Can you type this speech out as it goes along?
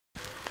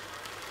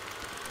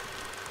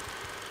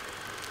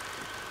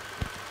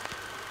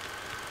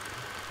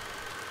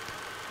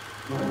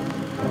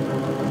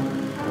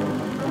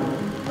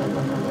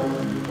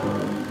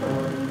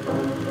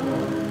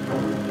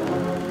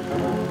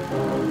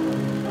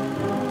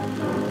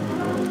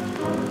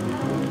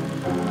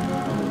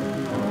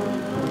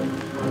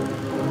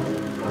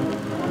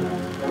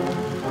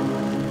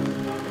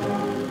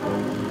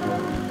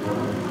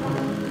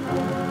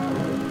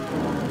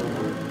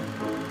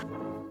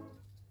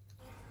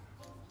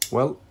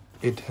Well,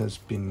 it has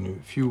been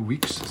a few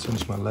weeks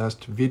since my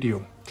last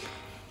video.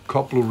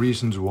 Couple of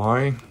reasons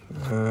why,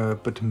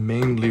 but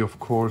mainly of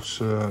course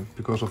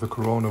because of the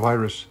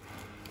coronavirus.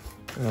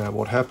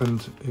 What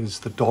happened is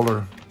the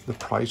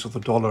price of the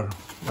dollar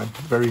went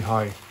very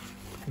high,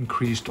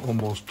 increased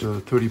almost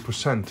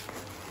 30%.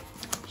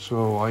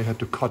 So I had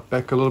to cut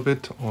back a little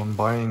bit on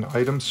buying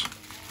items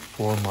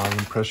for my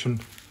impression.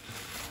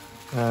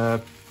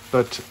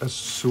 But as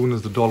soon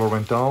as the dollar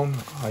went down,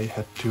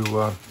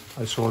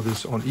 I saw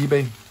this on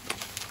eBay,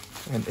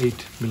 an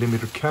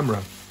 8mm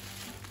camera.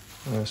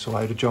 So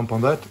I had to jump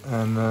on that,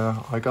 and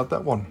I got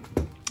that one,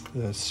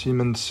 the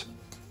Siemens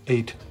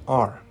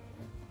 8R.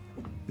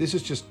 This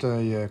is just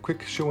a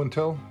quick show and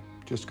tell.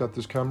 Just got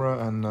this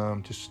camera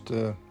and just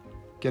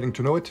getting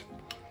to know it.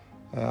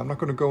 I'm not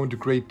going to go into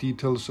great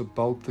details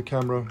about the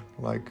camera,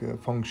 like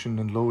function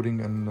and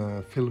loading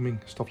and filming,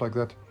 stuff like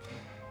that.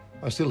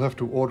 I still have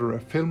to order a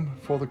film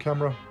for the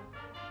camera,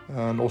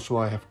 and also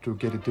I have to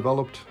get it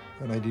developed,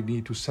 and I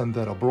need to send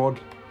that abroad.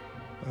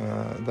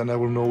 Then I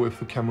will know if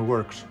the camera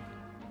works.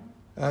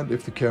 And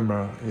if the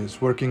camera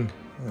is working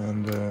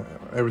and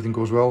everything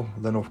goes well,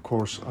 then of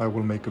course I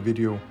will make a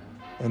video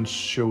and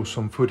show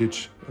some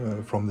footage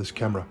from this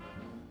camera.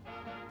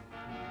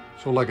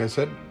 So like I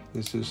said,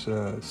 this is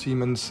a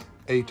Siemens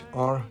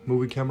 8R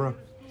movie camera,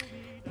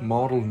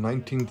 model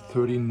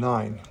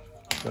 1939.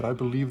 But I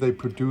believe they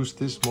produced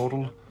this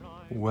model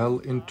well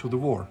into the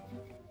war.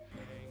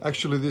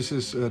 Actually, this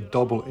is a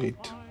double 8.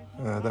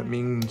 That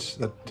means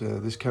that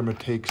this camera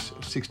takes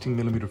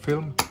 16mm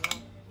film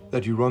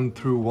that you run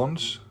through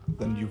once,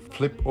 then you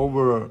flip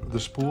over the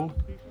spool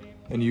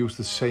and use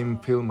the same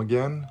film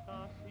again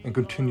and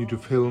continue to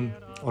film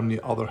on the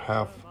other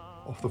half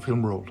of the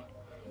film roll.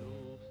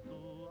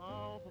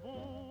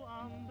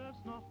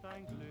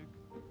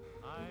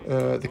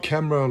 The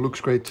camera looks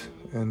great,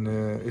 and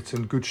it's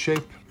in good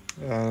shape,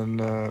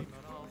 and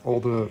all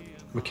the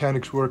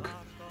mechanics work.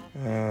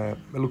 It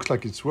looks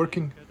like it's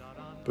working,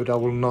 but I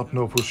will not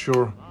know for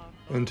sure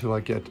until I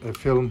get a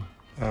film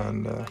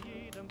and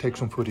take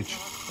some footage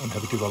and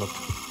have it developed.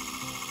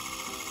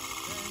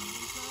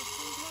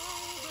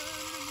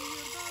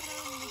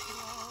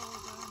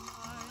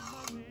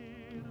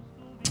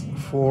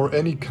 For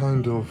any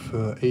kind of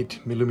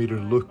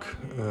 8mm look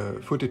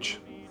footage,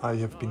 I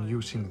have been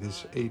using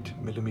this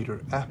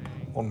 8mm app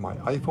on my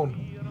iPhone,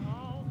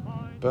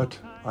 but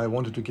I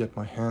wanted to get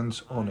my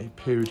hands on a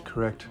period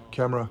correct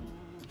camera,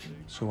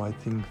 so I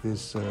think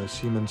this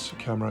Siemens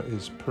camera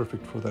is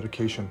perfect for that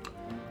occasion.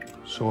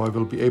 So I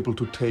will be able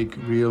to take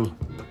real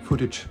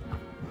footage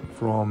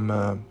from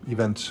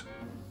events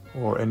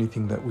or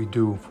anything that we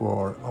do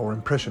for our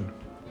impression.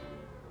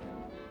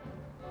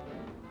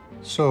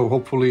 So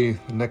hopefully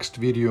the next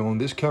video on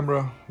this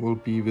camera will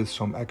be with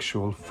some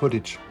actual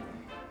footage.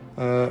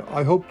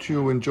 I hope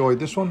you enjoyed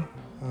this one,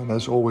 and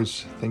as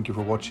always, thank you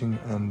for watching,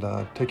 and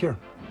take care.